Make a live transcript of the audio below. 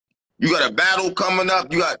You got a battle coming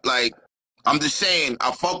up. You got like, I'm just saying,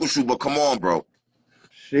 I fuck with you, but come on, bro.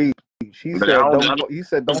 She Like, said I don't. He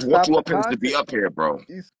said don't just want stop you the up here to be content. up here, bro.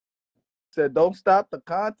 He said don't stop the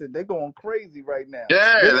content. They're going crazy right now.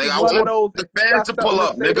 Yeah, This like is I one of want those. the If you fans got to something pull to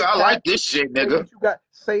up, say nigga. to I Cap, like this shit, say nigga. what you got.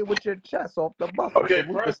 Say it with your chest off the muscle, Okay,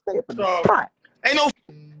 so we can stay up in the off, spot. Ain't no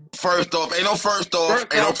first off. Ain't no first off.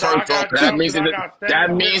 First Ain't no off, I first off. got That jumped means and I got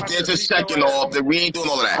stabbed. there's a second off. That we ain't doing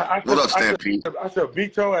all of that. I What up, Stampede? should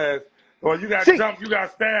beat your ass. Well, you got See, jumped, you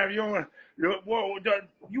got stabbed. You don't. Boy,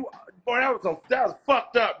 that was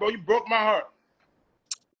fucked up, bro. You broke my heart.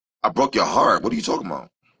 I broke your heart. What are you talking about?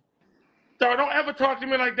 So don't ever talk to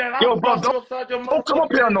me like that. Yo, I'll bro, bust you upside your don't come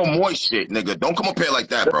up here on motherfucking no head. moist shit, nigga. Don't come up here like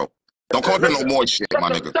that, bro. Don't come up here on no moist shit, my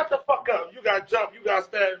nigga. Shut the fuck up. You got jumped, you got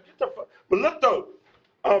stabbed. Get the fuck. But look though,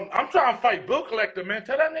 I'm trying to fight Bill Collector, man.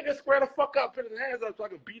 Tell that nigga square the fuck up, put his hands up so I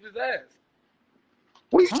can beat his ass.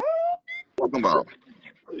 What are you talking about?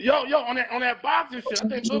 Yo, on that boxing shit, I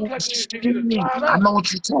think Bill Collector needs to slide I up. know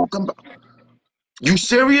what you're talking about. You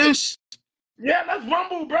serious? Yeah, let's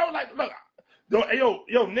rumble, bro. Like, look, yo,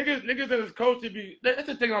 niggas and his coach should be. That's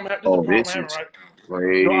the thing this is the Oh, problem this I'm having, is right?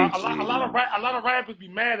 Yo, a crazy. lot of rappers be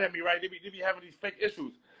mad at me, right? They be having these fake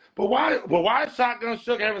issues. But why is Shotgun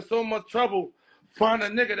Shook having so much trouble finding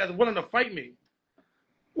a nigga that's willing to fight me?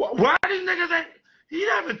 Why these niggas ain't? He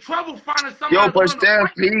having trouble finding somebody Yo, that's but willing to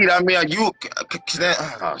fight me. Stampede, I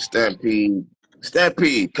mean,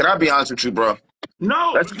 Stampede. Can I be honest with you, bro?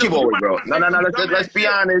 No, Let's keep you on, must bro. say some Let's dumbass be shit.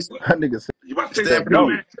 honest. that nigga said You must say some Stampede.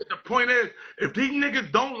 dumbass shit. The point is, if these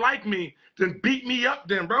niggas don't like me, then beat me up,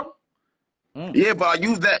 then, bro. Yeah, but are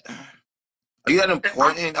you that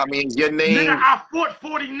important? I mean, your Nigga, name. I fought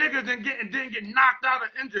 40 niggas and didn't get knocked out or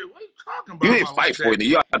injured. What are you talking You about? didn't fight for it.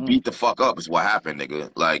 You got beat the fuck up. Is what happened,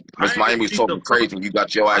 nigga. Like I Miss ain't Miami get was beat the talking fuck. crazy, and you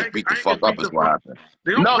got your ass beat the I ain't fuck get up. beat Is the what fuck. happened.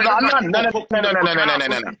 They don't No, play. no, That's I'm not not. you No, gonna no, poke no, me no, the no, no, fucking no, no, eye, no,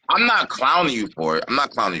 no, no. pussy. I'm not clowning you for it. I'm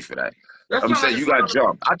not clowning you for that. That's I'm not like saying a you son got of a.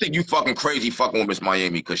 jumped. I think you fucking crazy fucking with Miss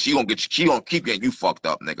Miami because she gonna keep getting you fucked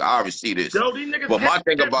up, nigga. I already see this. Yo, these niggas But my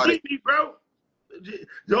thing can't about it, beat me, bro.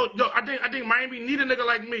 Yo, I think Miami need a nigga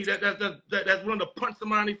like me that's willing to punch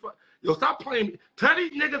somebody. Yo, stop playing me. Tell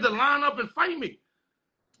these niggas to line up and fight me.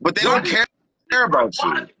 but they Why don't these? care about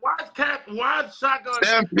you. Why is Shotgun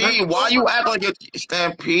having Stampede, so why you much act like trouble? your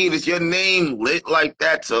Stampede? Is your name lit like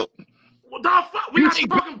that? So Well, dog, fuck, we you not think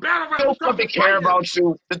talking battle rap. We Bill talking fucking care fighting. about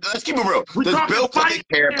you? Let's keep it real. We Does talking Bill fucking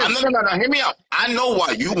care? fighting. No. Hear me out. I know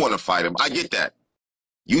why you want to fight him. I get that.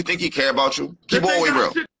 You think he care about you? Keep This it all ain't the way got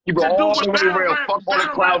real. shit Keep it to do all with the way real. Fuck all the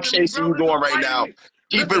battle cloud rapping me, chasing bro. you This is doing right fighting now. me.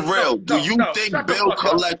 Keep it Listen, real. Do you no, think shut the Bill fuck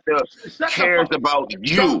up. Collector Shut the cares fuck about up.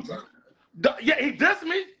 you? Yeah, he dissed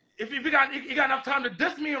me. If he got enough time to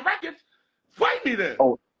diss me in records, fight me then.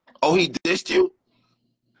 Oh, he dissed you?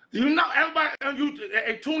 You know, everybody on YouTube,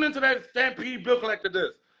 hey, tune into that Stampede Bill Collector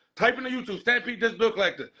diss. Type into YouTube, Stampede diss Bill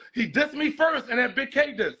Collector. He dissed me first, and then Big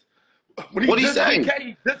K diss. When he What'd he dissed say? Big K,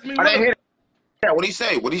 he dissed me I with didn't him. hear that. What'd he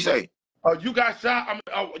say? What'd he say? You got shot.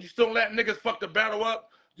 You still let niggas fuck the battle up.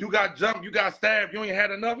 You got jumped. You got stabbed. You ain't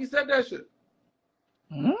had enough. He said that shit.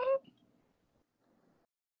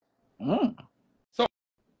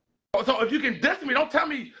 So if you can diss me, don't tell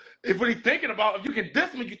me if what he's thinking about. If you can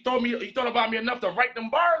diss me, you thought about me enough to write them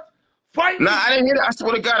bars. Fight me. Nah, I didn't hear that. I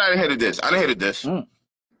swear to God, I didn't hear this. I didn't hear this.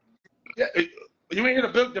 Yeah, you ain't hear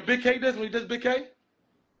the Big K diss when he dissed Big K?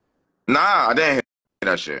 Nah, I didn't hear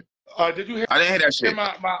that shit. Did you hear? I didn't hear that shit.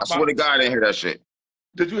 I swear to God, I didn't hear that shit.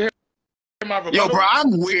 Did you hear my rebuttal? Yo, bro,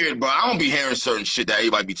 I'm weird, bro. I don't be hearing certain shit that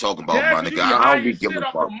everybody be talking about, Yeah, my you nigga. be I high don't be as giving shit a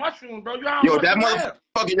off fuck. the mushroom, bro. You how Yo, much that you have.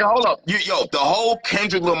 motherfucker, yo, hold up. Yo, the whole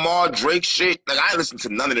Kendrick Lamar Drake shit, like, I ain't listen to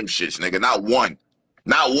none of them shits, nigga. Not one.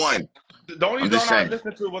 Not one. The only I'm just song I saying.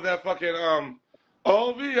 listened to was that fucking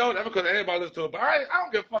OVO. That's because everybody listens to it. But I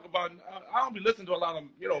don't give a fuck about. I don't be listening to a lot of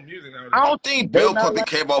music nowadays. I don't think Bill fucking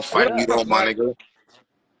care about fighting you, though, my nigga.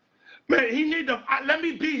 Man, he need to let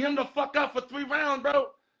me beat him the fuck up for 3 rounds, bro.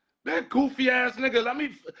 That goofy ass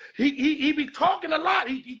nigga. He be talking a lot.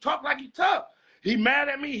 He talk like he tough. He mad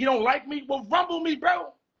at me. He don't like me. Well, rumble me,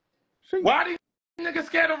 bro. Why these niggas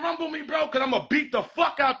scared to rumble me, bro? Because I'm going to beat the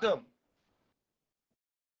fuck out them.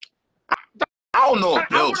 I don't know if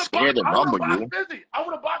Bill's scared to rumble you. I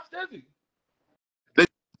would have boxed Stizzy.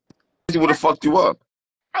 He would have fucked you up.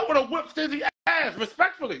 I would have whipped Stizzy ass,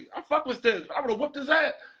 respectfully. I fuck with Stizzy. I would have whipped his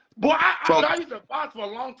ass. Boy, I used to box for a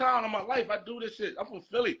long time in my life. I do this shit. I'm from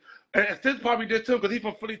Philly. And Stizzy probably did too, because he's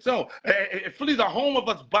from Philly too. And Philly's a home of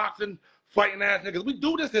us boxing, fighting ass niggas. We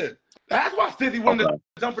do this here. That's why Stizzy wanted to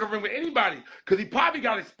jump in the ring with anybody. Because he probably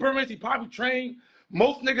got experience. He probably trained.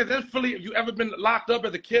 Most niggas in Philly, if you ever been locked up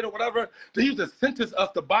as a kid or whatever, they used to sentence us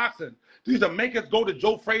to boxing. They used to make us go to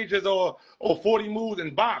Joe Frazier's or 40 Moves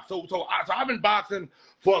and box. So I've been boxing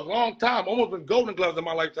for a long time, almost been Golden Gloves in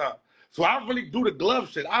my lifetime. So I really do the glove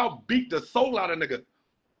shit. I'll beat the soul out of nigga.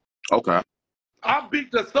 Okay. I'll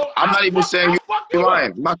beat the soul. I'm not even saying you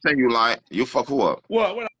lying. Up. I'm not saying you lying. You fuck who up?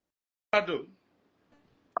 What I do?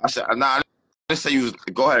 I said, nah, I didn't say you was,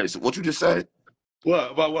 go ahead. What you just said?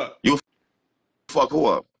 What? About what? You fuck who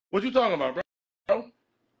up? What you talking about, bro?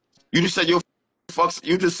 You just said you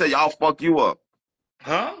just said y'all fuck you up.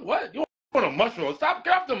 Huh? What? You on a mushroom? Stop,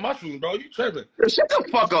 get off the mushrooms, bro. You tripping. Shut the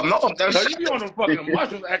fuck up. No, you be on them fucking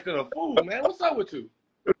mushrooms acting a fool, man. What's up with you?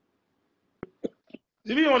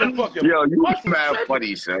 You be on them fucking you mushrooms mad tripping.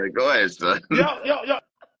 funny, sir. Go ahead, sir. Yo.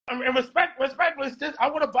 I mean, respectfully, Stizzy, I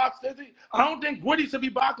would have boxed Stizzy. I don't think Woody should be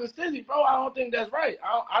boxing Stizzy, bro. I don't think that's right.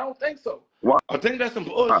 I don't think so. What? I think that's some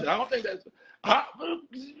bullshit. I don't think that's...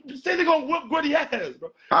 Stizzy gonna whoop Woody ass, bro.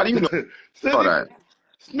 How do you know that?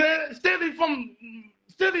 Man, Stizzy from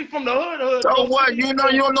the hood. So what? You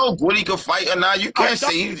don't know if Woody can fight or not. You can't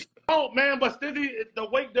say. Oh, man, but Stizzy, the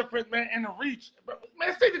weight difference, man, and the reach. Bro.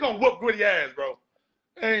 Man, Stizzy gonna whoop Woody ass, bro.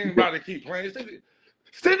 Ain't about to keep playing.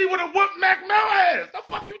 Stizzy would have whooped Mac Mel ass. The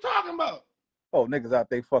fuck you talking about? Oh, niggas out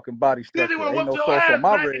they fucking body structure. Stizzy would have Ain't whooped no your sauce ass, on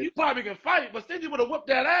my man. ribs. You probably can fight, but Stizzy would have whooped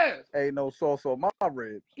that ass. Ain't no sauce on my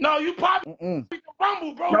ribs. No, you probably can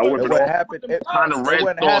rumble, bro. That It wouldn't happen. Kind of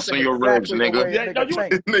red sauce on your ribs, nigga. Yeah, you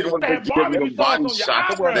nigga was had giving body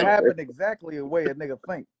shots. It wouldn't happen exactly the way a nigga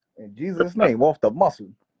think. In Jesus' name, off the muscle.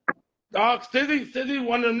 Dog, Stizzy,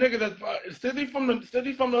 one of them niggas that's Stizzy from the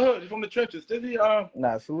hood, he's from the trenches. Stizzy,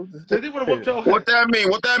 salute. Stizzy would have whooped your ass. What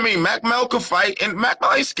that mean? Mac Mel can fight, and Mac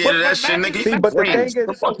Mel ain't scared of that shit, nigga. See, but the thing is,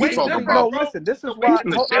 the fuck you talking about? No, listen, this is why. He's from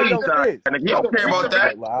the shady side, nigga. You don't care about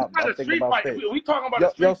that. I'm thinking about Stizzy. We talking about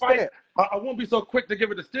a street fight. I won't be so quick to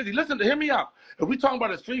give it to Stizzy. Listen, hear me out. If we talking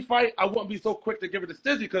about a street fight, I won't be so quick to give it to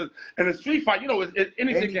Stizzy because in a street fight,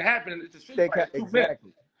 anything can happen. It's a street fight.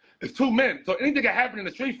 Exactly. It's two men, so anything can happen in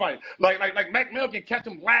a street fight. Like Mac Mel can catch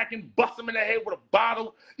him lacking, bust him in the head with a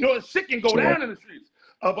bottle. Shit can go down in the streets.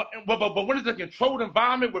 But when it's a controlled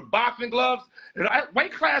environment with boxing gloves,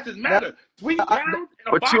 weight classes matter. 3 pounds.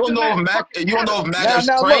 But you don't know if Mac is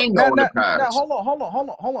trained on the past. Now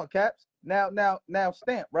hold on, Caps. Now,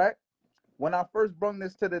 Stamp, right? When I first brought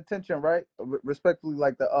this to the attention, right? Respectfully,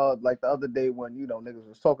 like the other day when niggas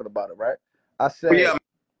was talking about it, right? I said. Yeah.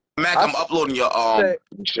 Mac, I'm uploading your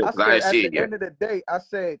shit. I said at the end of the day, I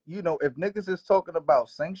said, if niggas is talking about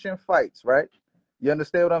sanctioned fights, right? You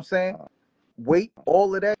understand what I'm saying? Weight,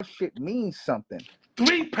 all of that shit means something.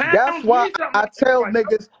 3 pounds. That's why I tell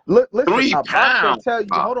niggas, look, listen, 3 a pounds. boxer tell you,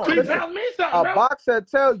 hold on, 3 listen, pounds means something, a boxer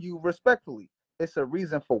tell you respectfully, it's a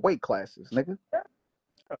reason for weight classes, nigga.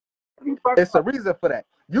 It's a reason for that.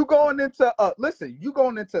 You going into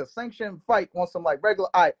a sanctioned fight on some like regular,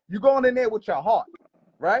 you going in there with your heart.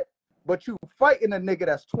 Right? But you fighting a nigga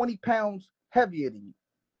that's 20 pounds heavier than you.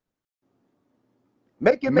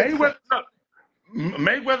 Make it make sense.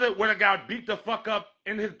 Mayweather would have got beat the fuck up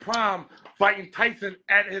in his prime fighting Tyson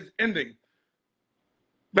at his ending.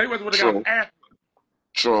 Mayweather would have got ass.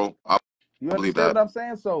 True. I you believe understand that. what I'm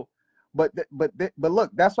saying? So, but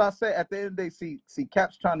look, that's why I say at the end of the day, see,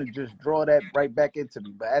 Cap's trying to just draw that right back into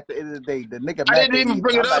me. But at the end of the day, the nigga I didn't even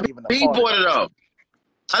bring it up. He brought it up.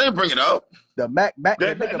 I didn't bring it up. The nigga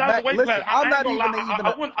Mac, listen, I'm not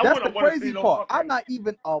even that's the crazy part. I'm not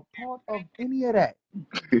even a part of any of that.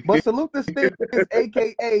 But salute the Stiz,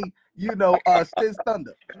 aka, Stiz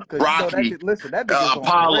Thunder. Rocky. That nigga's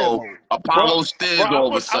Apollo. Apollo Stiz all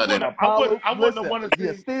of a sudden. I wouldn't want to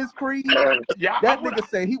see Stiz Creed. Yeah, that nigga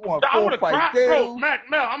say he want 4 fight deal. Mac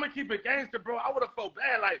Mel, I'm gonna keep it gangster, bro. I would have felt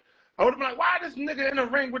bad. Like, I would have been like, why this nigga in the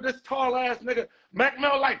ring with this tall ass nigga? Mac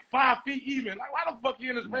Mel like 5 feet even. Like, why the fuck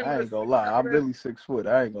you in this ring? I ain't gonna lie. I'm really 6 foot.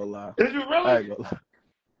 I ain't gonna lie. Is you really? I ain't gonna lie.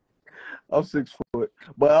 I'm 6 foot,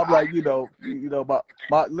 but I'm like,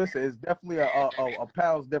 my listen, it's definitely a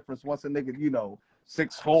pounds difference once a nigga,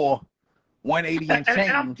 6'4", 180 and change.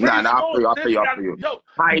 I feel you.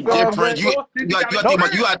 Height difference. You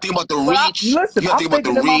gotta think about the reach. You gotta think about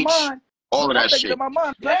the reach. All of that shit. In my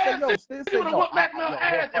mind, Stiz would have whooped Mac Mel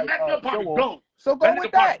ass, and Mac Mel probably go. So go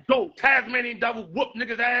with that. Go. Tasmanian devil whoop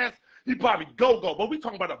niggas ass. He probably go. But we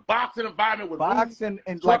talking about a boxing environment with boxing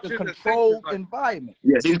and like a controlled environment.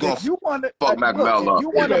 Yes, he's gonna fuck Mac Mel up. If you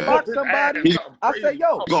want to box somebody, I say,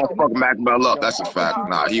 yo. He's gonna fuck Mac Mel up. That's a fact.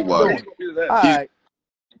 Nah, he was. All right.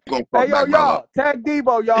 He's gonna fuck Mac Mel up. Tag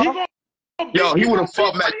Debo, y'all. He gonna Yo, he would have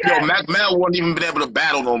fought Mac. Yo, Mac Mel wouldn't even been able to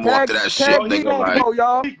battle no more after that shit, nigga. Like,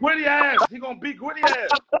 y'all. Beat Gritty ass. He gonna beat Gritty ass.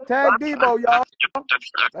 Tag Debo, y'all.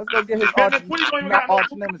 Let's go get his arch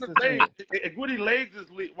nemesis in. Gritty legs is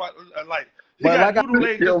like. But like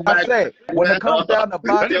I said, when it comes down to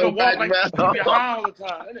boxing,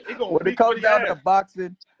 when it comes down to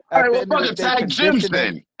boxing, at the end of the day,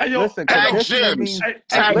 conditioning. Listen, conditioning means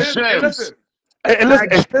listen. And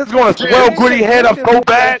listen, instead of going to swell Gritty head up so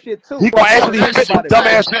bad, he gonna actually hit some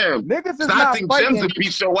dumbass. Niggas is not fighting. Jim's a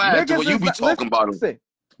piece of ass when you be talking about him.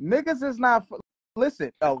 Niggas is not.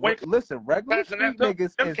 Listen, regular street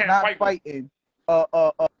niggas is not fighting a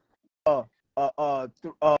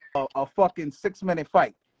fucking 6-minute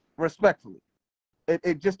fight, respectfully.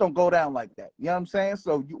 It just don't go down like that. You know what I'm saying?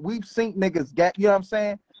 So we've seen niggas get, you know what I'm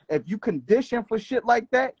saying? If you condition for shit like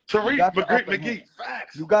that, you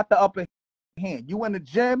got the upper hand. You in the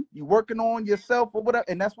gym, you working on yourself or whatever,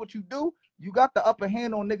 and that's what you do. You got the upper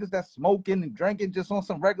hand on niggas that's smoking and drinking just on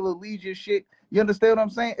some regular leisure shit. You understand what I'm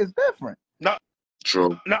saying? It's different. No.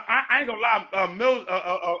 True. No, I ain't gonna lie.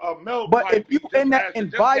 Mill, but if you in that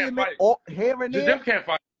environment, here and there, Jim can't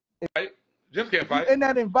fight. Jim can't fight. In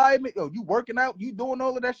that environment, yo, you working out, you doing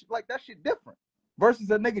all of that shit, like that shit different.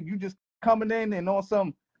 Versus a nigga, you just coming in and on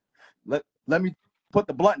some, let me put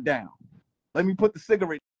the blunt down. Let me put the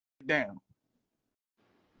cigarette down.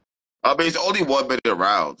 I mean, it's only 1 minute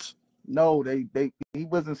rounds. No, he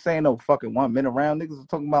wasn't saying no fucking 1 minute round. Niggas was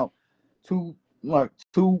talking about what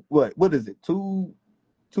is it?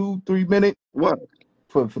 3 minute? What?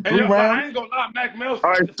 For 3 rounds? I ain't gonna lie, Mac Mills. All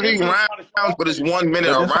right, 3 rounds, but it's 1 minute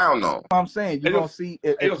a round though. I'm saying you're gonna see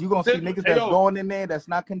niggas that's going in there that's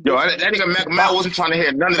not conditioned. Yo, that nigga Mac Mel wasn't trying to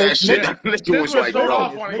hear none of that shit. That nigga was like, yo,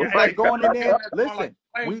 niggas like going in there. Listen,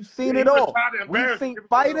 we've seen it all. We've seen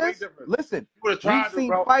fighters. Listen, we've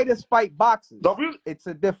seen fighters fight boxers. It's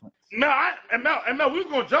a difference. Mel, we was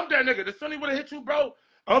gonna jump that nigga. The Sonny would have hit you, bro.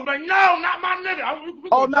 I was like, no, not my nigga.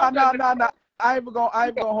 Oh no. I ain't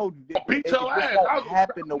gonna hold you. Beat your ass. Won't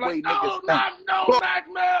happen the way niggas think. No, Mac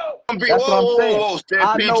Mel. That's what I'm saying.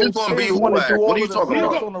 Stampede, I know you gonna be who? What are you talking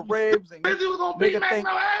about? On the ribs and nigga think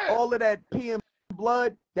all of that peeing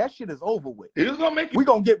blood, that shit is over with. He was gonna make you. We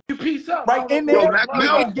gonna get you piece up right in there. Yo, Mac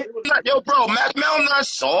Mel, bro, Mac Mel not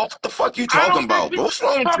soft. What the fuck you talking about, bro? What's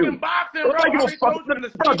wrong with you?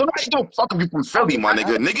 Don't fucking be from Philly, my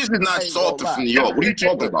nigga. Niggas is not soft from New York. What are you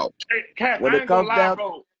talking about? When it comes down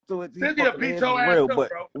to it, real,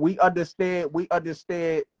 but we understand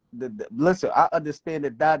listen, I understand the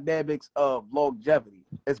dynamics of longevity.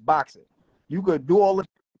 It's boxing. You could do all of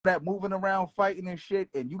that moving around, fighting and shit,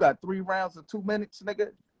 and you got 3 rounds of 2 minutes,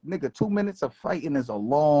 nigga. 2 minutes of fighting is a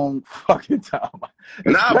long fucking time.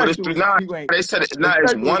 Nah, but it's they said it's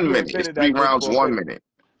 1 minute. It's 3 rounds, 1 minute.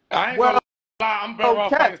 I ain't gonna lie, I'm better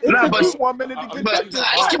off. It took 1 minute to get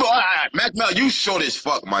that. Mac Mel, you short as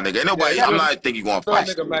fuck, my nigga. Nobody, I'm not thinking you gonna fight.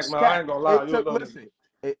 Nigga, Mac Mel, I ain't gonna lie.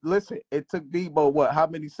 Listen, it took Debo what? How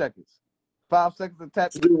many seconds? 5 seconds to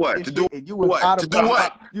tap. To do what? To do and you was what? out to of do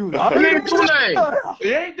what? You was he ain't do nothing.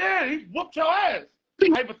 He ain't dead. He whooped your ass.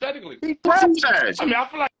 Hypothetically. He tapped. I mean, I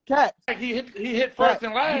feel like Caps. He hit first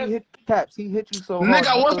and last. He hit you so hard. Nigga,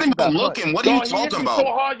 I wasn't even looking. What are you talking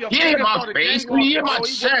about? He hit my face. He hit my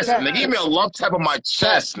chest, nigga. He made a love tap on my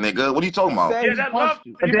chest, nigga. What are you talking about? Yeah, that love.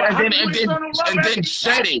 And then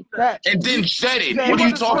shed it. And then shed it. What are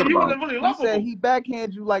you talking about? He said he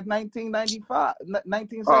backhanded you like 1995,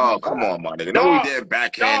 1975. Oh, come on, my nigga. No, he did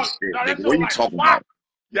backhand shit, nigga. What are you talking about?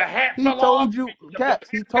 He told you, Caps.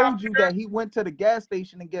 He told you that he went to the gas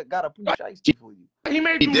station and got a poo shiesty for you. He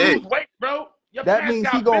made you lose weight, bro. That means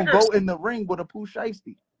he gonna go in the ring with a poo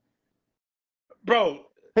shiesty. Bro,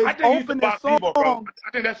 I think you should box Debo, bro.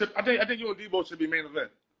 I think you and Debo should be main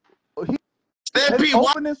event. Stampede,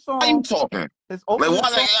 why are you talking? I'm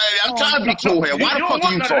trying to be cool here. Why the fuck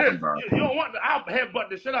are you talking, bro? You don't want I'll headbutt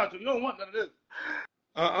the shit out of you. You don't want none of this.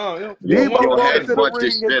 Debo goes to the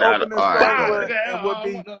ring and open his and would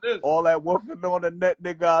be all that wolfing on the net,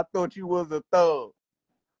 nigga. I thought you was a thug.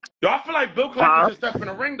 Yo, I feel like Bill Clinton should step in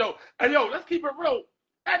the ring though. And yo, let's keep it real.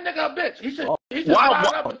 That nigga a bitch. He should up.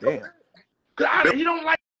 Cause he don't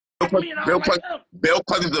like me and I don't like him. Bill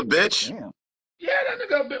Clinton's a bitch? Damn. Yeah, that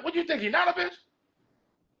nigga a bitch. What do you think? He not a bitch?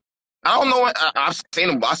 I don't know. I've seen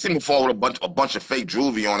him. I've seen him before with a bunch of fake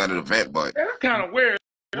jewelry on at an event, but that's kind of weird.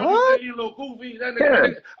 What? You little goofy. That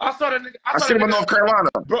nigga. I saw that nigga. I seen him in North Carolina.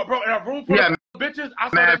 Bro, in a room full of bitches. I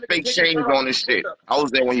saw mad that fake chains on this shit. I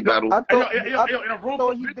was there when he battled. I thought in a room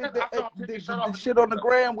full of he bitches. did the shit on the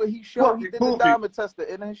gram where he showed he did the diamond tester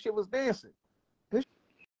and his shit was dancing. His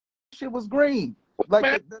shit was green. Like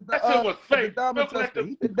Man, that shit was fake. Bill Collector.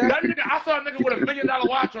 That nigga, I saw a nigga with $1 million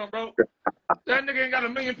watch on, bro. That nigga ain't got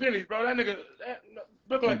 1,000,000 pennies, bro. That nigga,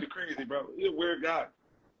 Bill Collector crazy, bro. He's a weird guy.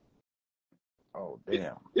 Oh,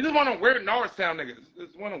 damn. He just one of them weird Norristown niggas.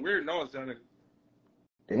 Just one of them weird Norristown niggas.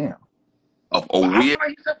 Damn. Of a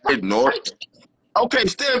weird North. Okay,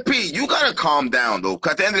 Stampede, you gotta calm down though,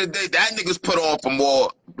 cause at the end of the day, that nigga's put on for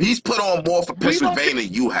more. He's put on more for Pennsylvania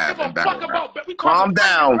than you have in battle rap. Calm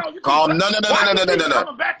down, calm. No.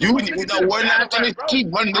 You know we're not gonna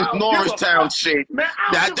keep running this Norristown shit.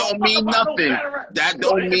 That don't mean nothing. That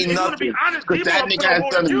don't mean nothing. Cause that nigga has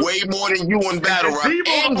done way more than you in battle rap,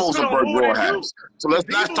 and Rosenberg Raw has. So let's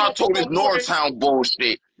not start talking this Norristown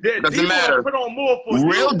bullshit. Doesn't matter.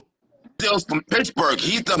 Real deals from Pittsburgh.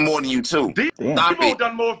 He's done more than you too. Stop it.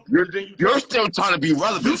 Done more than you. You're still trying to be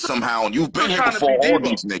relevant somehow, and you've been here before all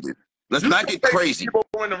these niggas. Let's not get crazy.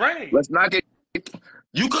 Let's not get.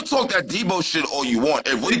 You could talk that Debo shit all you want.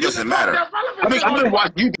 It really doesn't matter. I mean, I've been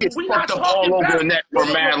watching you get fucked up all over the net for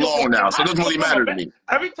mad long now, so it doesn't really matter to me.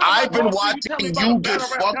 I've been watching you get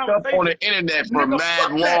fucked up on the internet for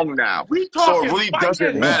mad long now, so it really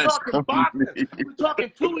doesn't matter. We're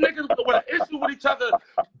talking two niggas with an issue with each other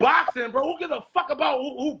boxing, bro. Who gives a fuck about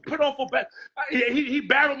who put on for bet? He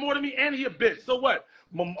battled more than me, and he a bitch. So what?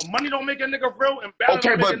 Money don't make a nigga real, and battle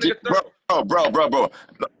don't make a nigga thorough. Bro.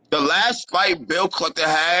 The last fight Bill Collector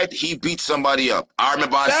had, he beat somebody up. I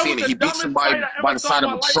remember I seen it. He beat somebody by the side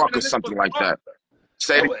of a truck or something like that.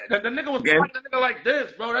 Say it. The nigga was fighting a nigga like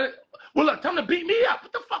this, bro. Well, look, tell him to beat me up.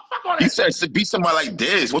 What the fuck on that? You said to beat somebody like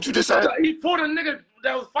this. What you just said? He fought a nigga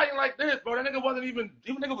that was fighting like this, bro. That nigga wasn't even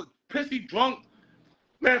nigga was pissy drunk.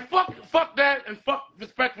 Man, fuck that, and fuck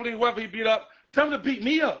respectfully whoever he beat up. Tell him to beat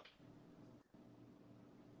me up.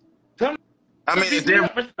 I mean, is there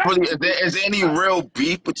any real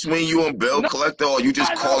beef between you and Bill Collector, or you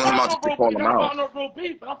just calling him out to call him out? I don't know real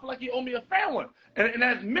beef, but I feel like he owe me a fair one. And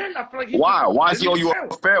as men, I feel like Why? Why does he owe you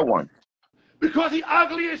a fair one? Because he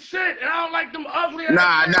ugly as shit, and I don't like them ugly as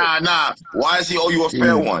Nah. Why does he owe you a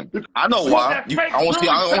fair one? I know why. I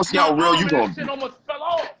want to see how real you gonna be. Almost fell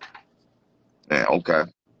off. Yeah, okay.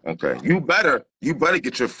 You better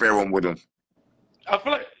get your fair one with him. I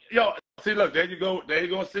feel like, yo, see, look, there you go,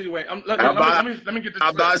 insinuate. Let me get this.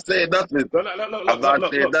 I'm not saying nothing. I'm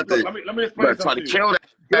not saying nothing. Let me explain something to you. Kill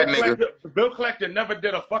that nigga. Bill Collector never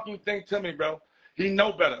did a fucking thing to me, bro. He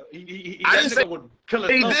know better. I didn't say would kill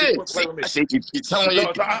he did.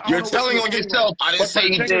 You're telling on yourself. I didn't say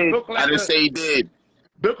he did. I didn't say he did.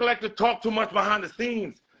 Bill Collector talked too much behind the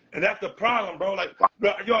scenes. And that's the problem, bro. Like,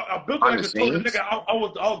 Bill Collector told the nigga I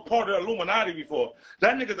was part of the Illuminati before.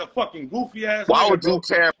 That nigga's a fucking goofy ass. Why would you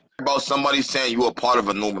care about somebody saying you were part of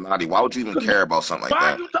Illuminati? Why would you even care about something like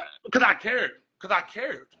that? Because I cared.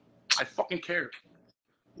 I fucking cared.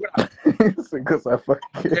 Because I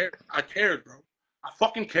fucking cared. I cared, bro. I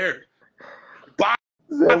fucking cared. Why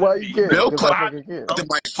you care? Bill Collector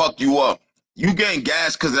might fuck you up. You getting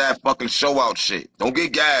gas because of that fucking show out shit. Don't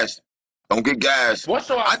get gas. Don't get gas. What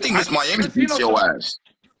show I think Miss Miami beats your ass.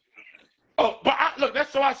 Oh, but look, that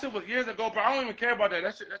show out shit was years ago, but I don't even care about that.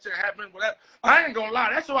 That shit happened. I ain't gonna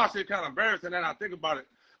lie. That show out shit kind of embarrassing now I think about it.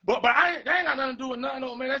 But that ain't got nothing to do with nothing,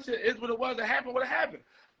 though, man. That shit is what it was. It happened what it happened.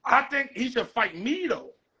 I think he should fight me,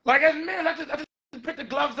 though. Like, as men, let's just put the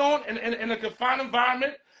gloves on in a confined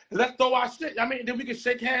environment, and let's throw our shit. I mean, then we can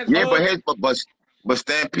shake hands. Yeah, but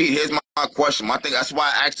Stampede, here's my question. My thing, that's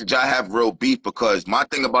why I asked did y'all have real beef, because my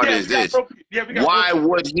thing about it is this. Why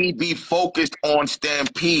would he be focused on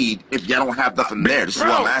Stampede if y'all don't have nothing there? This is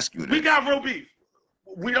what I'm asking you. We got real beef.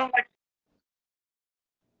 We don't like.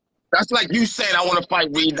 That's like you saying I want to fight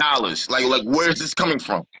Reed Dollars. Like where is this coming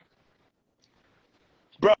from?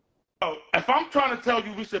 Bro, if I'm trying to tell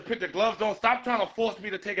you we should put the gloves on, stop trying to force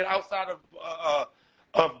me to take it outside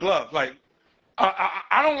of gloves. Like,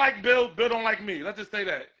 I don't like Bill. Bill don't like me. Let's just say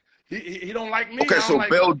that. He don't like me. Okay, so like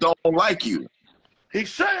Bill don't like you. He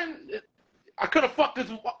shouldn't. I could have fucked this.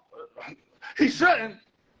 He shouldn't.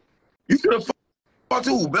 You could have fucked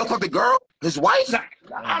who? Bill fucked the girl? His wife?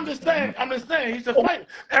 I'm just saying. He should fight.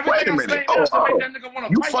 Everything I'm saying now should make that nigga want to fight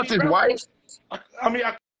me. You fucked his wife?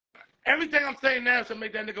 Everything I'm saying now should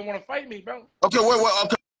make that nigga want to fight me, bro. Okay,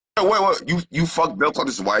 wait. You fucked Bill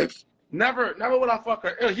Collector's wife? Never would I fuck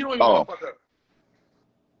her. He don't even want to fuck her.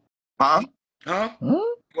 Huh?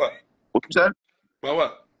 What? What you said?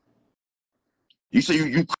 What? You said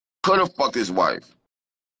you could have fucked his wife.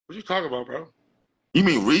 What you talking about, bro? You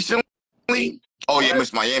mean recently? Oh yeah,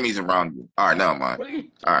 Miss Miami's around you. All right, never mind.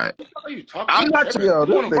 All right. What are you talking I'm about? not. You're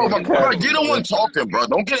the one talking, bro.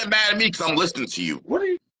 Don't get mad at me because I'm listening to you. What are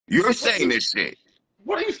you? You're saying this shit.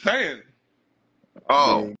 What are you saying?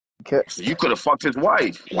 Oh. So you could have fucked his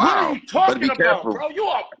wife. Wow. What are you Better be talking about, careful. bro? You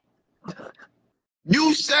are.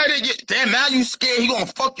 You said it. Damn, now you scared he gonna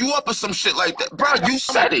fuck you up or some shit like that. Bro, you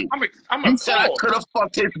said it. I'm You said I appalled. could have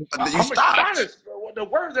fucked his. You I'm stopped. astonished. Bro. The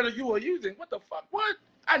words that you were using. What the fuck? What?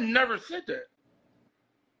 I never said that.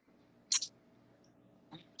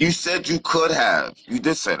 You said you could have. You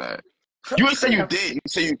did say that. You ain't say you did. You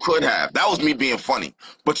said you could have. That was me being funny.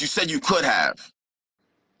 But you said you could have.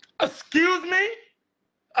 Excuse me?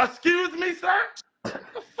 Excuse me, sir? The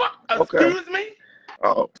fuck? Okay. Excuse me?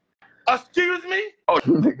 Oh. Excuse me? Oh,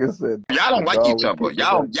 Nigga said, y'all don't like each other.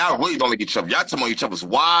 Y'all that. really don't like each other. Y'all talking about each other's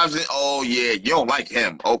wives and oh yeah, you don't like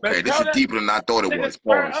him. Okay, Man, this is deeper than I thought it was.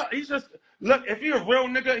 Pause. He's just look. If you're a real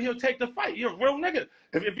nigga, he'll take the fight. You're a real nigga.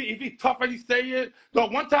 If he tough as he say he is. So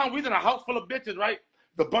one time we was in a house full of bitches, right?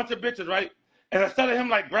 The bunch of bitches, right? And instead of him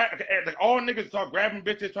like all niggas start grabbing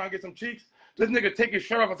bitches trying to get some cheeks, this nigga take his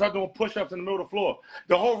shirt off and start doing push-ups in the middle of the floor.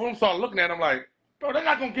 The whole room started looking at him like, bro, they're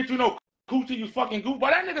not gonna get you no coochie, you fucking goof.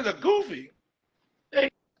 But that nigga's a goofy.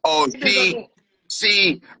 Oh,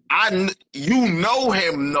 see, you know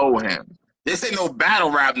him. This ain't no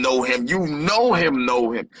battle rap. Know him. You know him.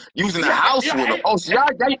 You was in the house with him. Oh, so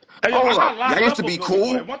hold up. Y'all used to be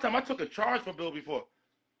cool. One time I took a charge for Bill before,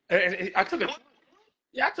 and I took a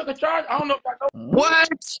charge. I don't know if I know.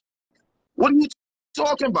 What? What are you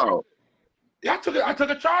talking about? Yeah, I took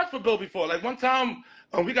a charge for Bill before. Like one time,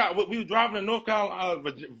 we were driving to North Carolina,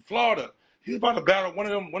 Florida. He was about to battle one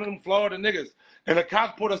of them Florida niggas, and the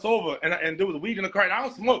cops pulled us over, and there was weed in the car. And I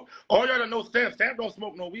don't smoke. All y'all don't know, Stamp don't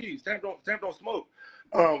smoke no weed. Stamp don't smoke.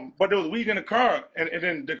 But there was weed in the car, and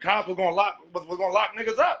then the cops was gonna lock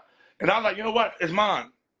niggas up. And I was like, you know what? It's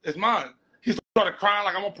mine. It's mine. He started crying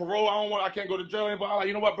like I'm on parole. I can't go to jail anymore. I was like,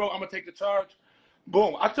 you know what, bro? I'm gonna take the charge.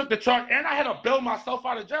 Boom. I took the charge, and I had to bail myself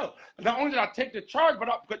out of jail. Not only did I take the charge, but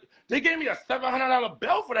they gave me a $700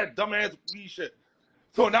 bill for that dumbass weed shit.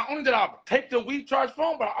 So not only did I take the weed charge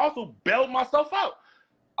from him, but I also bailed myself out.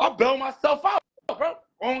 I bailed myself out, bro.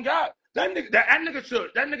 On God. That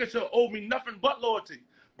nigga should owe me nothing but loyalty.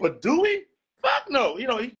 But do he? Fuck no. You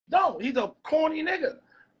know, he's a corny nigga.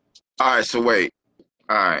 All right, so wait.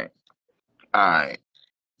 All right.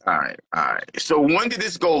 So when did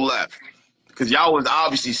this go left? Because y'all was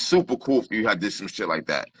obviously super cool if you had did some shit like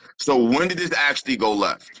that. So when did this actually go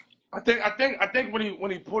left? I think when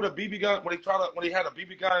he pulled a BB gun, when he had a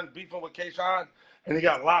BB gun beefing with K-Shine, and he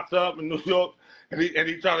got locked up in New York, and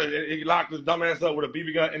he locked his dumb ass up with a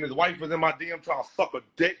BB gun, and his wife was in my DM trying to suck a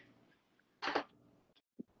dick.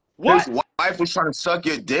 What? His wife was trying to suck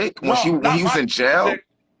your dick when he was in jail?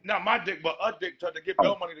 Not my dick, but a dick tried to get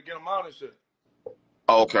bail money to get him out and shit.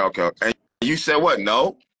 Okay. And you said what?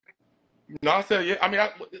 No? No, I said yeah. I mean,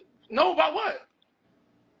 no, about what?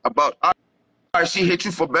 All right, she hit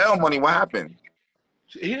you for bail money. What happened?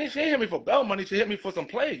 She didn't hit me for bail money. She hit me for some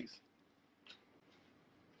plays.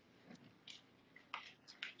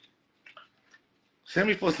 She hit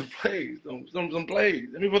me for some plays. Some plays.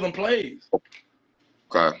 Hit me for some plays.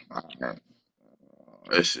 Okay.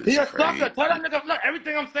 This is a crazy. sucker. Tell that nigga, look,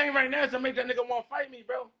 everything I'm saying right now is to make that nigga want to fight me,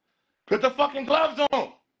 bro. Put the fucking gloves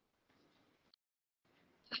on.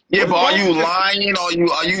 Yeah, but are you lying?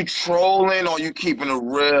 Are you trolling? Or are you keeping it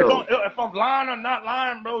real? If I'm lying or not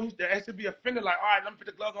lying, bro, he should be offended. Like, all right, let me put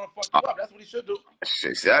the gloves on and fuck you up. That's what he should do.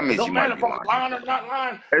 Shit, that means you might be lying. If I'm lying or not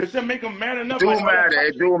lying, it should make him man enough.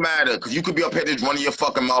 It do matter, because you could be up here just running your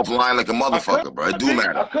fucking mouth lying like a motherfucker, bro. It do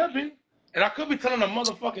matter. I could be. And I could be telling the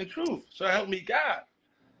motherfucking truth. So help me God.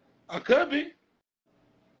 I could be.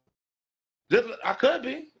 I could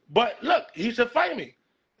be. But look, he should fight me.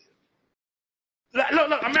 Look,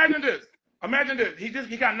 imagine this.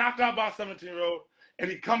 He got knocked out by a 17-year-old,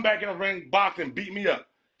 and he come back in the ring, box, and beat me up.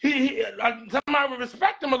 Somebody would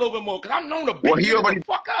respect him a little bit more, because I'm known to beat the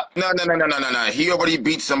fuck up. No. He already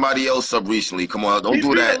beat somebody else up recently. Come on, don't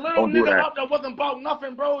do that. He beat a little nigga up that wasn't about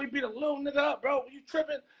nothing, bro. He beat a little nigga up, bro. You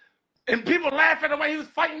tripping? And people laugh at the way he was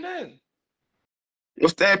fighting then. Yo,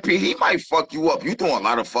 Stampede, he might fuck you up. You doing a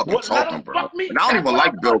lot of fucking talking, bro. And I don't even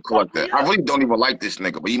like Bill Collector. I really don't even like this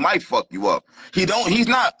nigga, but he might fuck you up. He's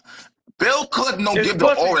not. Bill Collector don't give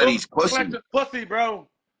the aura that he's pussy, bro.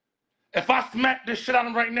 If I smack this shit out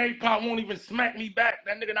of him right now, he probably won't even smack me back.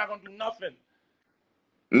 That nigga not gonna do nothing.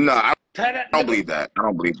 No, I don't believe that. I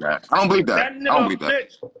don't believe that. I don't believe that. That nigga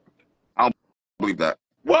bitch. I don't believe that.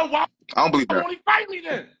 Well, why? I don't believe that. Why won't he fight me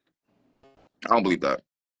then? I don't believe that.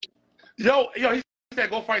 Yo, he said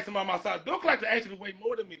go fight somebody on my side. Bill Collector actually way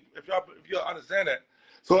more than me. If y'all understand that.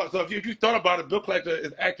 So if you thought about it, Bill Collector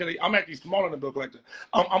is I'm actually smaller than Bill Collector.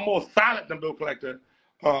 I'm more silent than Bill Collector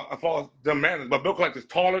as far as the manners. But Bill Collector's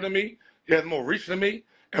taller than me. He has more reach than me.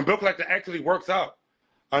 And Bill Collector actually works out.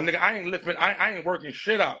 Nigga, I ain't lifting. I ain't working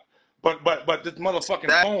shit out. But this motherfucking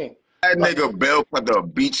That, phone. that Like, nigga Bill put the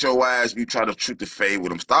beat your ass. You try to shoot the fade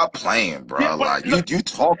with him. Stop playing, yeah, bro. but Like you look,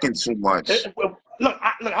 talking too much. look.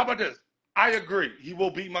 How about this? I agree. He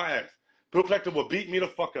will beat my ass. Bill Collector will beat me the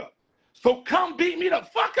fuck up. So come beat me the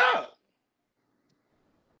fuck up.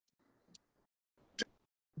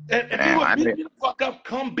 If you Damn, will I beat think. me the fuck up,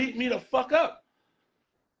 come beat me the fuck up.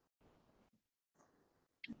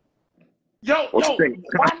 Yo, What you think?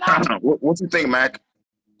 why not? What you think, Mac?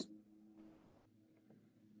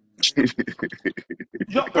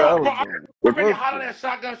 Yo, I bro, don't I know. already Listen, hollered at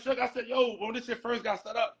Shotgun Shook. I said, yo, when this shit first got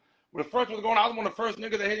set up, when the first one was going, I was one of the first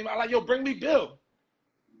niggas that hit him. I was like, yo, bring me Bill.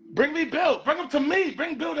 Bring me Bill. Bring him to me.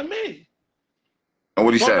 Bring Bill to me. And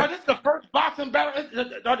what he So said? this is the first boxing battle.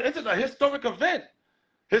 This is a historic event.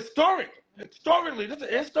 Historically, this is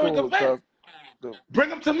a historic cool, event. cuz. Bring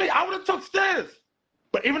him to me. I would have took Stiz.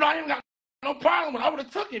 But even though I ain't got no problem with it, I would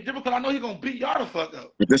have took him just because I know he's going to beat y'all the fuck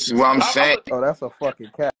up. But this is what I'm saying. Oh, that's a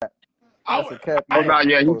fucking cat. That's a cap. Oh no,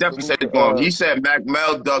 yeah, he Oh, definitely said salute it's going. to He said Mac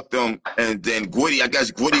Mel ducked him, and then Gwitty. I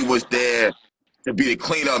guess Gwitty was there to be the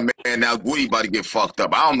cleanup man. Now Gwitty about to get fucked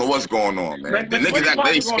up. I don't know what's going on, man. The niggas Gwitty act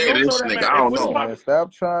they probably going to scared of no-show this that nigga. man. I don't Gwitty know. man, probably,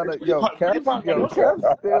 stop trying to Gwitty probably going to no-show.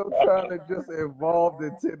 Cap's still trying to just involve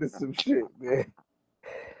into some shit, man.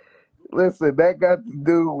 Listen, that got to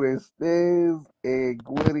do with Stiz and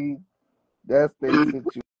Gwitty. That's their I would have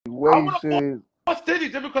situation. fought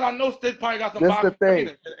Stizzy just because I know Stizzy probably got some This the boxing thing.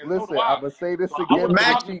 training, and so do Listen, I. I'ma say this So I again would have for the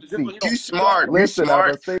Mac, boxed him cheap just because, seat. you you know, smart. You Listen,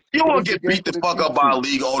 I'ma smart. say You want this to get again beat for the the fuck cheap up by a seat.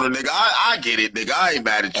 league owner, nigga. I get it, nigga. I ain't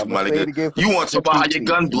mad at you, I'ma my say it nigga. again for You want to the talk about how cheap your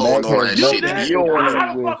seats. gun blowing Mac and all has that you shit, nothing nigga. did. You don't want to. to do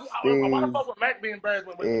How the with fuck? Why the Stiz fuck would Mac be embarrassed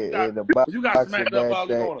when in the you got boxing smacked up by match a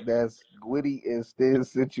league owner? that's Gwitty and Stiz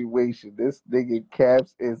situation. This nigga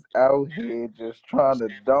Caps is out here just trying to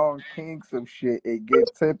Don King some shit and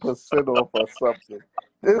get 10% off or something.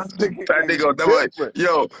 This nigga That is nigga never. different.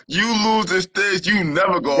 Yo, you lose this stage, you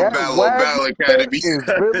never go That battle on Battle Wagner Academy. is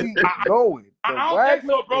really going. The I don't think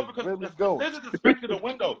Wagner so, bro, is because really going. Stiz is expected to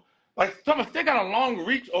window. Like Thomas, they got a long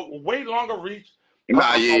reach, a way longer reach.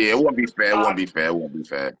 Nah, yeah, it won't be fair. It won't be fair. It won't be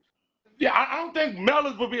fair. Yeah, I don't think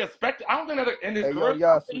Mellors would be expected. I don't think that in his Hey, yo, career, I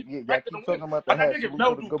y'all, don't think he's y'all expected to keep win. talking about the Like, I hat. think if Salute Mel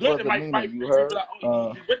to the do good good, it brother might Mina. be You heard? like,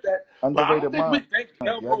 oh, he with that. But I don't Underrated think we mind. think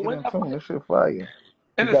Mel Y'all will get win in that tune. fight. This shit fire. In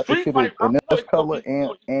He the got this street shit fight, I in don't know this if he'll color beat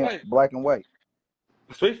you. and black and white.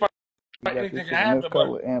 Street fight, He got this anything can shit in this happen, but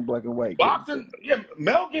color and black and white. boxing, yeah,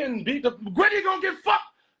 Mel getting beat. Gritty gonna get fucked.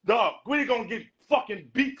 Dog, Gritty gonna get fucking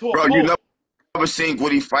beat to a Bro, you pulp. never seen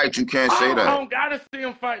Gwitty fight. You can't say I that. don't gotta see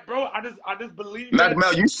him fight, bro. I just believe Mac that.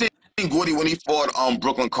 Mel, you seen Gwitty when he fought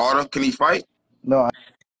Brooklyn Carter? Can he fight? No,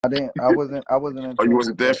 I didn't. I wasn't in Or you tune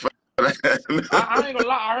wasn't with there that. for that? I ain't gonna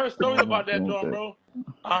lie. I heard I stories wasn't in about that, tune with John, that. bro.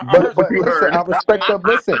 I heard But You stories listen, heard. I about that, respect man. them.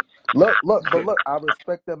 Listen, look, I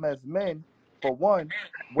respect them as men. For one,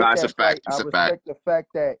 with Nah, it's a that fact. fight, I It's a fact. respect the fact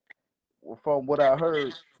that, from what I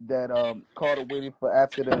heard, that Carter waited for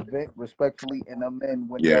after the event respectfully, and them men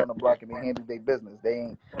went Yeah, down the block and they handled their business. They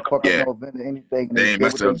ain't fuck up yeah. no event or anything, and they They ain't did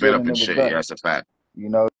messed what the they event did, up and and it was shit. Yeah, done. that's a fact. You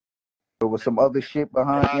know, there was some other shit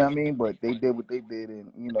behind. You know what I mean? But they did what they did,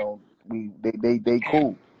 and they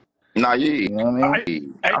cool. Nah, yeah. You know what I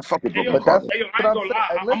mean? Hey, I fuck with hey, yo, Brooklyn But that's Carter. hey, yo, I what ain't I'm gonna saying. lie.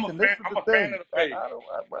 Hey, I'm a listen, this fan. is I'm the a fan thing. of the page.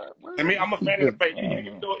 I mean, I'm a fan of the page.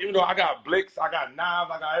 Even though I got blicks, I got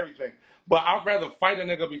knives, I got everything. But I'd rather fight a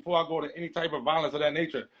nigga before I go to any type of violence of that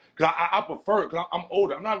nature. Cause I prefer it. Cause I'm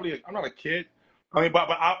older. I'm not a kid. I mean, but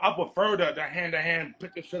I prefer the hand to hand,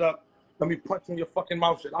 pick the shit up. Let me punch in your fucking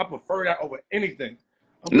mouth shit. I prefer that over anything.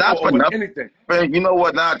 Not for Over nothing. anything. You know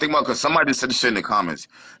what? Now I think about because somebody said this shit in the comments.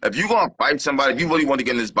 If you gonna fight somebody, if you really want to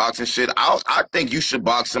get in this boxing shit, I think you should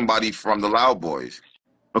box somebody from the Loud Boys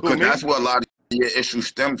Who because that's me? where a lot of your issues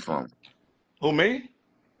stem from. Who me?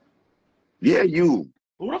 Yeah, you.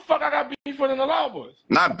 Who the fuck I got beef with in the Loud Boys?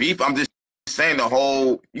 Not beef. I'm just saying the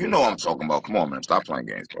whole. You know what I'm talking about. Come on, man. Stop playing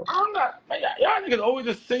games, bro. I'm not, man, y'all niggas always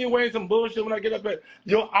insinuating some bullshit when I get up at,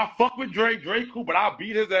 yo, I fuck with Dre cool, but I'll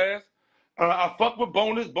beat his ass. I fuck with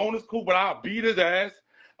Bonus cool, but I'll beat his ass.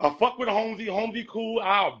 I fuck with Holmesy cool,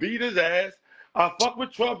 I'll beat his ass. I fuck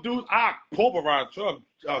with Trump dudes, I pulverize Trump.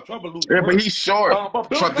 Trump will lose Yeah, but first. he's short. But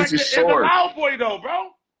Bill Trump, this is Clinton is a short. loud boy though, bro.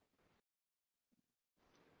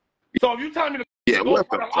 So if you tell me to Yeah, go what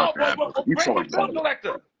fight the a fuck loud boy, happened? well, You bring talking the Bill about it.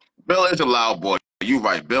 Collector. Bill is a loud boy. You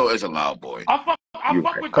right. Bill is a loud boy. I You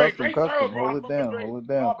fuck right. with Dre. custom. Dre thorough, bro. I Hold it fuck with down. Dre. Hold it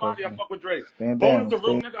down, Hard body, I custom. fuck with Dre. Stand Bonus down. the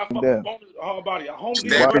real nigga, I fuck with Down. Bonus hard body. Holmesy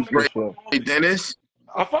the Stand real with nigga, I Dre, fuck with Bishop. Holmesy. Dennis.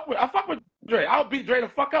 I fuck with Dre. I'll beat Dre the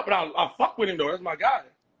fuck up, but I fuck with him though. That's my guy.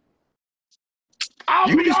 I'll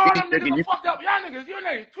You beat just all be them niggas thinking the you. fuck up. Y'all niggas, your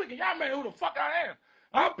name tweaking. Y'all man who the fuck I am.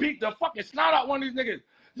 I'll beat the fucking snot out one of these niggas.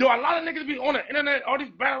 Yo, a lot of niggas be on the internet, all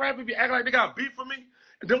these battle rappers be acting like they got beef for me.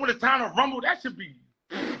 And then when it's time to rumble, that should be,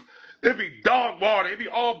 it be dog water. It be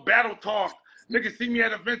all battle talk. Niggas see me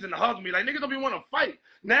at events and hug me. Like, niggas don't be want to fight.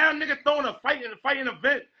 Now niggas throwing a fighting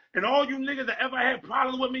event. And all you niggas that ever had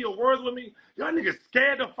problems with me or words with me, y'all niggas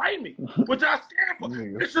scared to fight me. What y'all scared for?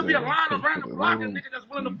 There should be a line around the block of niggas that's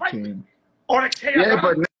willing to fight me. Or the chaos. Yeah,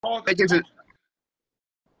 but niggas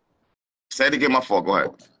say it again, my fault. Go ahead.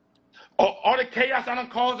 Or the chaos I done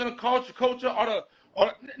caused in the culture,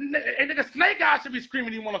 and nigga Snake Eyes should be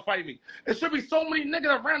screaming he want to fight me. There should be so many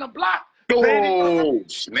niggas around the block. Yo,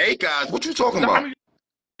 Snake Eyes, what you talking about?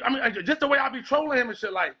 I mean, just the way I be trolling him and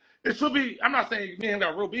shit, like, it should be, I'm not saying me and him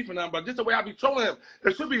got real beef or nothing, but just the way I be trolling him,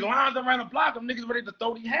 there should be lines around the block of niggas ready to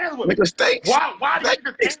throw these hands with me. Nigga, Snake Why Eyes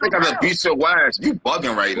beat your ass. You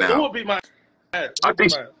bugging right now. Who will beat my ass? I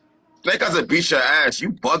think Snake Eyes beat your ass.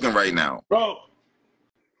 You bugging right now. Bro.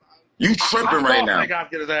 You tripping right now. Snake Eyes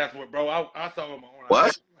get his ass whipped, bro. I saw him on my own.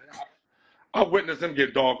 What? I witnessed him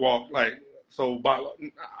get dog walked, like, so,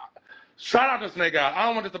 shout out to Snake Eyes. I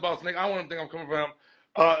don't want this about Snake. I don't want him to think I'm coming for him.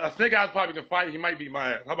 Snake Eyes probably can fight. He might beat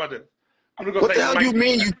my ass. How about this? I'm gonna go what the hell do you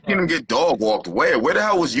mean you seen him get dog walked? Where the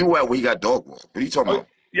hell was you at when he got dog walked? What are you talking about?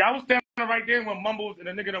 Yeah, I was standing right there with Mumbles and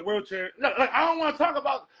the nigga in a wheelchair. Look, I don't want to talk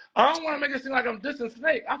about. I don't want to make it seem like I'm dissing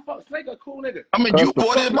Snake. I fuck Snake a cool nigga. I mean, you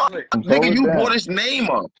brought him up, nigga. You brought his name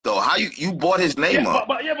up, though. How you brought his name up?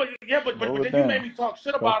 But then you made me talk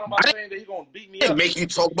shit about him by saying that he gonna beat me up. I didn't make you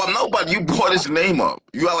talk about nobody. You brought his name up.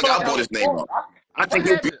 You act like I brought his name up. I think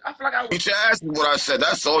you beat your ass with what I said.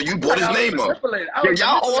 That's all. You brought his name up. Yeah,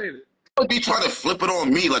 y'all always be trying to flip it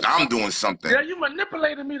on me like I'm doing something. Yeah, you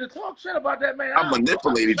manipulated me to talk shit about that man. I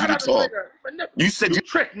manipulated you to talk. You said you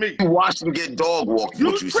tricked me. You watched him get dog walked.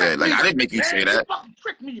 What you said? Like I didn't make you say that. You fucking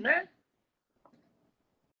tricked me, man.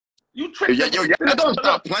 You tricked me. Yo, don't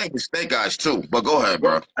stop playing with Snake Eyes too. But go ahead,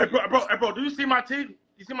 bro. Hey, bro. Do you see my teeth?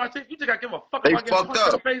 You see my teeth? You think I give a fuck? They fucked up.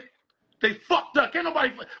 In the face? They fucked up. Can't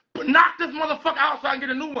nobody knock this motherfucker out so I can get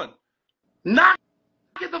a new one. Knock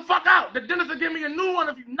it the fuck out. The dentist will give me a new one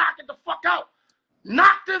if you knock it the fuck out.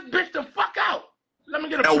 Knock this bitch the fuck out. Let me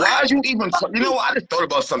get a. And why you even? You know what? I just thought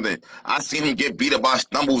about something. I seen him get beat up by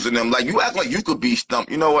Stumbles and them. Like you act like you could be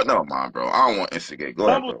Stump. You know what? No, man, bro. I don't want to instigate. Go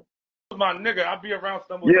ahead, bro. My nigga, I be around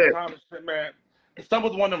Stumbles all the time and shit, man.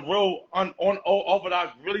 Stumbles one of them real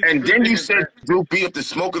orthodox, really. And then you said Drew beat up the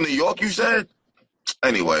Smoke in New York. You said.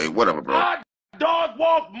 Anyway, whatever, bro. I dog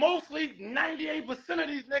walk mostly 98% of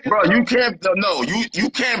these niggas. Bro, you can't. No, you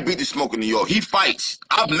can't beat the Smoke in New York. He fights.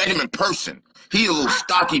 I've met him in person. He a little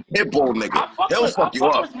stocky pit bull nigga. He'll fuck you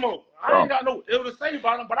up. I ain't got no ill to say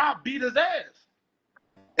about him, but I'll beat his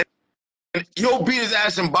ass. And you'll beat his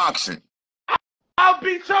ass in boxing. I'll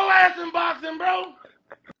beat your ass in boxing, bro.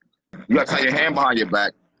 You gotta tie your hand behind your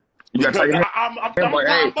back. You gotta tie your hand.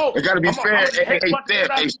 Hey, it gotta be fair.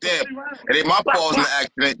 Hey, Stamp. It ain't my fault in the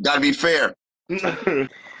accident. Gotta be fair.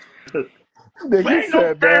 Nigga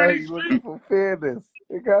said that he's looking for fairness.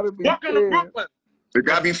 It gotta be fair. It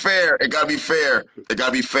gotta be fair. It gotta be fair. It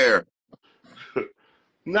gotta be fair.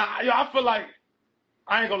 Nah, yo, I feel like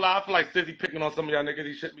I ain't gonna lie. I feel like Stizzy picking on some of y'all niggas.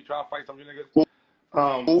 He shouldn't be trying to fight some of you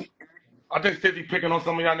niggas. I think Stizzy picking on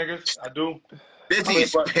some of y'all niggas. I do.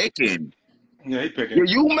 Stizzy's picking. Yeah, he picking. Yeah,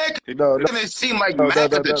 you make it seem like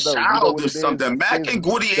Mac is a child or something. Mac and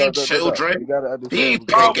Goody ain't children. He ain't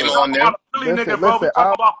picking on them.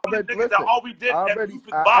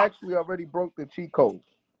 I actually already broke the cheat code.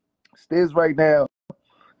 Stiz right now,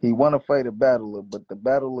 he want to fight a battler, but the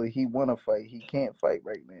battler he want to fight, he can't fight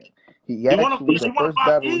right now. He actually the first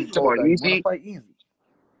battle he told that he want to fight easy.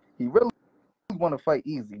 He really want to fight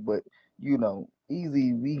easy, but you know,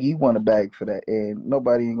 easy he want a bag for that, and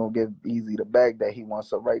nobody ain't gonna give easy the bag that he wants.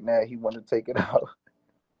 So right now he want to take it out.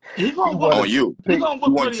 He want you. He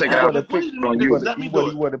want to take it out. He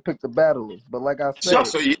want to pick the battlers, but like I said,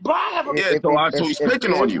 so he's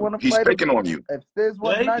picking on you. He's picking on you. If Stiz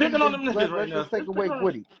let's take away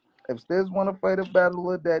Woody. If Stiz want to fight a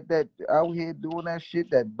battler that out here doing that shit,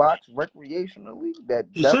 that box recreationally, that's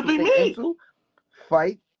what they into,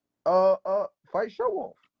 fight Show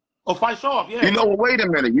Off. Oh, fight Show Off, yeah. You know what? Wait a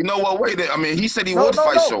minute. I mean, he said he would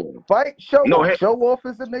fight Show Off. Fight Show Off. Show Off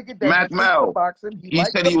is a nigga that Mac Mel. Boxing. He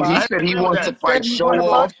said he wants to fight Show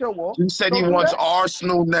Off. He said he wants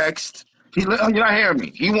Arsenal next. You're not hearing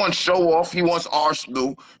me. He wants Show Off. He wants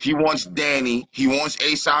Arsenal. He wants Danny. He wants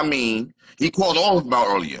Ace Amin. He called all of them out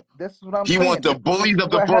earlier. This is what I'm saying. He wants the bullies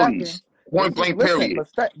of the bullies. Point blank, period.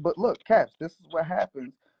 But look, Caps, this is what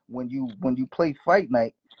happens when you play Fight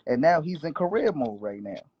Night, and now he's in career mode right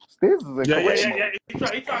now. Stiz is in career mode. He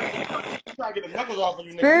trying to get the knuckles off of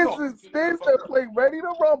you niggas. Stiz that play Ready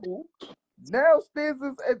to Rumble, Now Stiz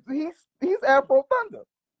is he's Afro Thunder.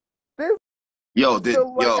 Stiz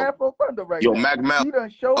feel like Afro Thunder right now. Mac Mel, He done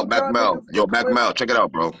showed y'all niggas his Mac clip. Mel, check it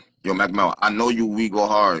out, bro. Yo, Mac Mel, I know we go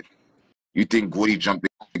hard. You think Woody jumped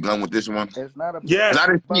the gun with this one? It's not a Yes. I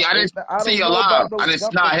didn't see you live. I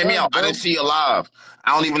didn't hear me out. I didn't see you live.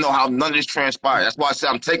 I don't even know how none of this transpired. That's why I said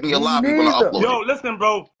I'm taking you live. You're gonna upload Yo, listen,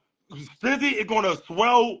 bro. Stizzy is gonna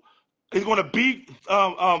swell. He's gonna beat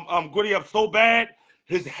Goody up so bad.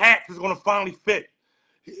 His hat is gonna finally fit.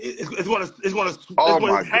 His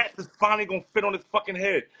hat is finally gonna fit on his fucking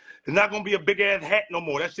head. It's not gonna be a big ass hat no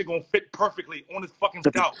more. That shit gonna fit perfectly on his fucking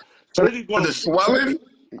scalp. Stizzy's gonna the swelling.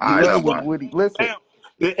 Listen with Woody. Listen.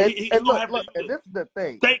 He's gonna have look, and this is the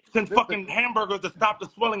thing. Steaks and fucking hamburgers to stop the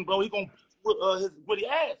swelling, bro. He gonna his Woody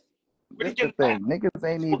ass. This the thing. Niggas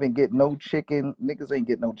ain't even get no chicken. Niggas ain't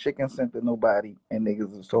get no chicken sent to nobody, and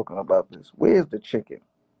niggas is talking about this. Where's the chicken?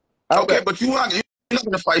 But you're not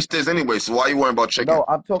gonna fight Stiz anyway. So why you worrying about chicken? No,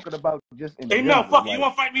 I'm talking about just in general. Mel, fuck you. You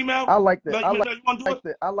wanna fight me, Mel? I like the. Mel,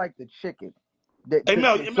 I like the chicken. Hey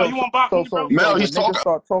Mel, you want box me, bro? Mel, he's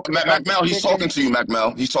talking. Mac Mel, he's talking to you. Mac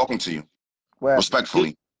Mel, he's talking to you. Well,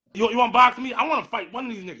 respectfully. You want box me? I want to fight one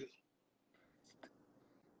of these niggas.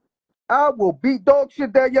 I will beat dog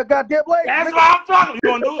shit down your goddamn leg. That's what I'm talking. You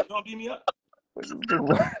gonna do it? You gonna beat me up?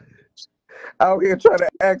 Out here trying to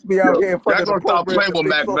ask me out here in front of the program. Stop playing with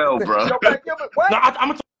Mac Mel, bro. Yo, Mac, what? No,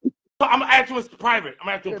 I'm gonna ask you in private. I'm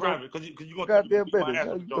gonna ask you in private because you gonna goddamn business.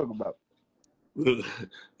 What you talking about?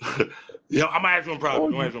 Yeah, I'm gonna ask you in private.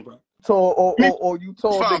 I'm gonna ask you in private. So, or you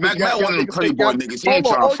told niggas, Mac Mel one of them pretty boy niggas. He ain't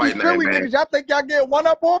trying to fight Philly niggas, y'all think y'all get one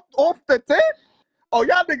up off the 10? Oh,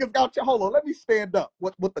 y'all niggas got you. Hold on, let me stand up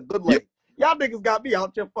with the good leg. Y'all niggas got me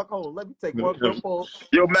out your fuck hole. Let me take one good pull.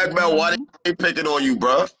 Yo, Mac Mel, why they picking on you,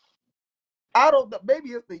 bro? I don't know. Maybe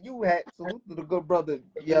it's the U hat. Salute to the good brother.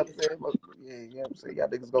 You know what I'm saying? Yeah, you know what I'm saying? Y'all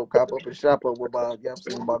niggas go cop up and shop up with my, you know what I'm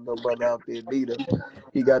saying, my good brother out there, Nita.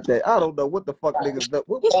 He got that. I don't know what the fuck niggas do.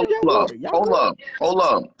 What Hold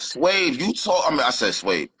up. Swave, you talk. I mean, I said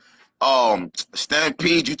Swave.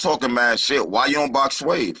 Stampede, you talking mad shit. Why you don't box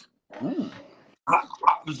Swave?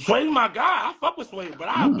 Swave my guy. I fuck with Swave, but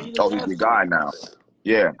I beat his ass. Oh, he's your guy now.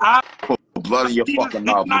 Yeah. Put blood in your fucking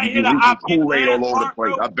mouth. You Kool-Aid all over the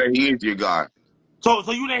place. I bet he is your guy. So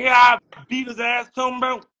you didn't hear how I beat his ass to him,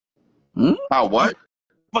 bro? How what?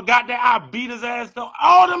 Forgot that I beat his ass to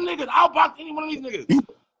all them niggas. I'll box any one of these niggas.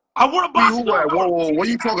 I would have boxed him. Whoa, what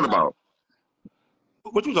are you talking about?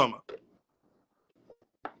 What you talking about?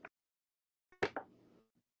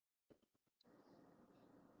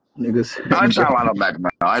 Niggas. I ain't trying to line up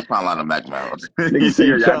Mac Mel. Niggas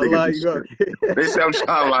say I'm trying to line you up. They say I'm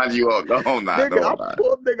trying to line you up. No, I'm not.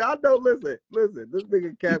 Nigga, I know. Listen. This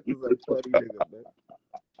nigga Cap is a funny nigga, man.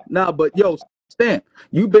 Nah, but yo, Stan,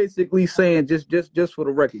 you basically saying just for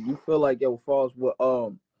the record, you feel like yo falls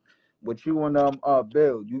with you and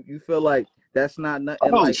Bill, you feel like that's not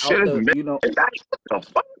nothing out the, you know.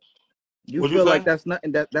 You feel like that's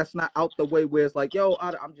nothing that's not out the way where it's like, yo,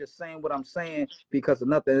 I'm just saying what I'm saying because of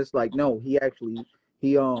nothing. It's like, no, he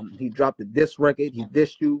dropped a diss record, he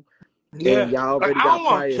dissed you. Yeah, and y'all already I don't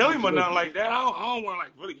want to kill him situation. or nothing like that. I don't want to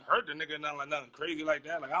like really hurt the nigga, nothing crazy like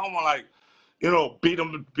that. Like I don't want to like, you know, beat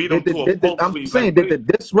him to a pulp. I'm saying, did the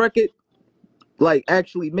diss record like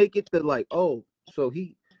actually make it to like, oh, so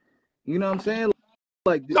he, you know what I'm saying?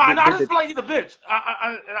 Like, I just feel like he's a bitch.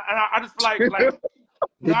 I just feel like.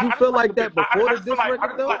 Did you feel like that before the diss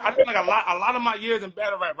record though? I just feel like a lot of my years in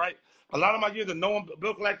battle rap, right? A lot of my years of knowing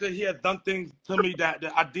Bill Collector, he has done things to me that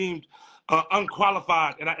I deemed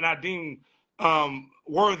unqualified and I deemed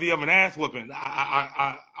worthy of an ass whipping.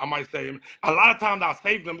 I might say. A lot of times I'll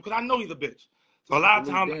save them because I know he's a bitch. So a lot of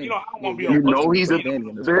times, you know, I don't want to be. You know he's a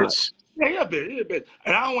bitch. Yeah, he's a bitch,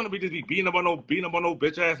 and I don't want to be beating up on no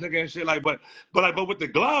bitch ass nigga and shit like. But with the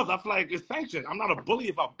gloves, I feel like it's sanctioned. I'm not a bully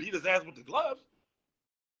if I beat his ass with the gloves.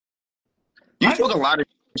 You talk a lot of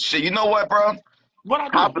shit. You know what, bro? What I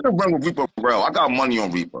do? Hop in the ring with Reaper Bro. I got money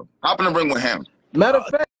on Reaper. Hop in the ring with him. Matter of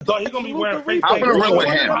fact, so he gonna be wearing face paint. Hop in the ring with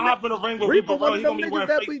him. Hop in the ring with Reaper Bro. He gonna be wearing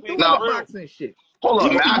face paint. Now, boxing shit. Hold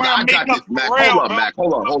up, man. I got this, Mac.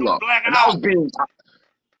 Hold up. And I was being.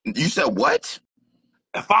 You said what?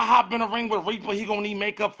 If I hop in the ring with Reaper, he gonna need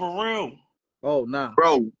makeup for real. Oh, nah.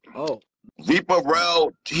 Bro. Oh. Reaper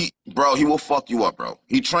Bro, he will fuck you up, bro.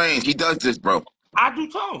 He trains. He does this, bro. I do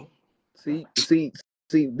too. See,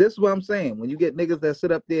 this is what I'm saying. When you get niggas that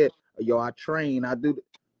sit up there, yo, I train, I do,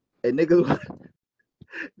 and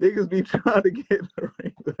niggas be trying to get in the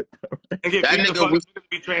ring. And get niggas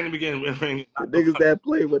be training again. Niggas that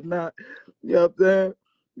play with knives, you know what I'm saying?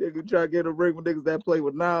 Niggas try to get in the ring with niggas that play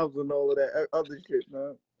with knives and all of that other shit,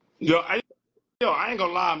 man. Yo, I ain't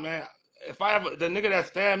gonna lie, man. if I ever the nigga that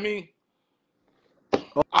stabbed me,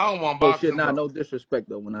 I don't want Oh boxing. shit, nah, no disrespect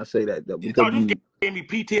though when I say that though, Oh, because you gave me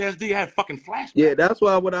PTSD. I had fucking flashbacks. yeah, that's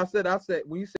why what I said when you said